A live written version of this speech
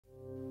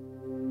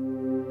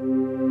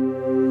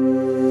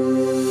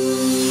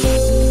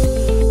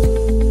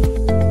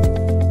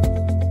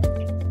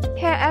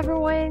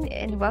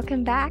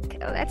welcome back.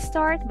 Let's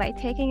start by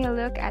taking a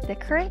look at the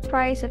current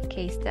price of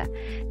Ksta.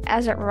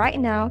 As of right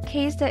now,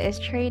 Ksta is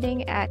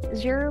trading at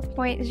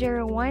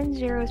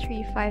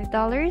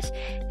 $0.01035,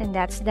 and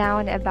that's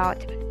down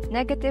about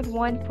negative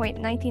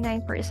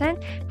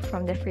 1.99%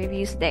 from the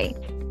previous day.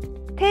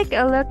 Take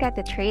a look at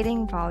the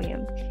trading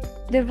volume.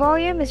 The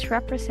volume is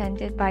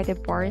represented by the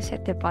bars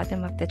at the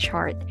bottom of the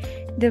chart.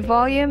 The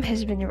volume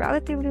has been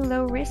relatively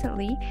low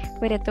recently,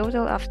 with a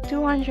total of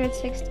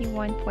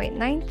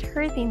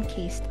 261.913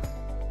 Ksta.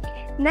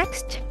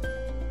 Next,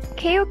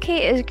 KOK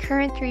is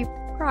currently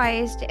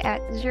priced at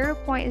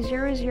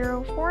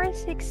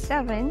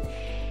 0.00467,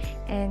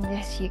 and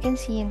as you can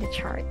see in the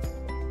chart.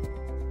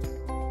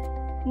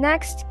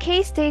 Next,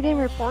 K-Stadium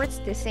reports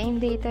the same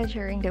data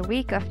during the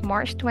week of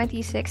March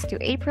 26 to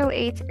April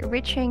 8,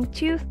 reaching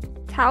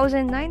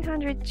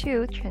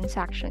 2,902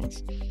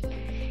 transactions.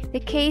 The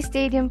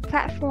K-Stadium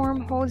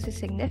platform holds a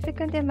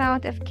significant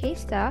amount of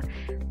Ksta,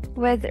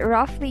 with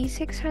roughly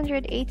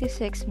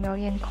 686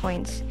 million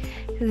coins.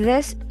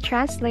 This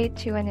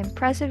translates to an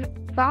impressive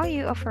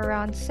value of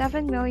around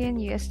 $7 million,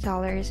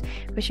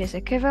 which is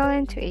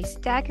equivalent to a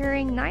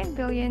staggering 9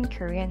 billion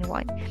Korean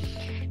won.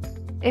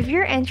 If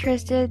you're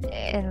interested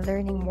in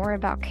learning more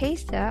about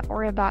Ksta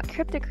or about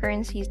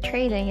cryptocurrencies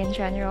trading in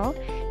general,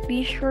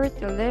 be sure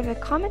to leave a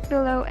comment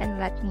below and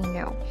let me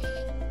know.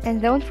 And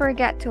don't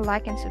forget to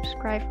like and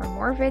subscribe for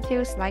more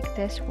videos like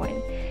this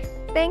one.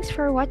 Thanks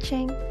for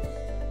watching!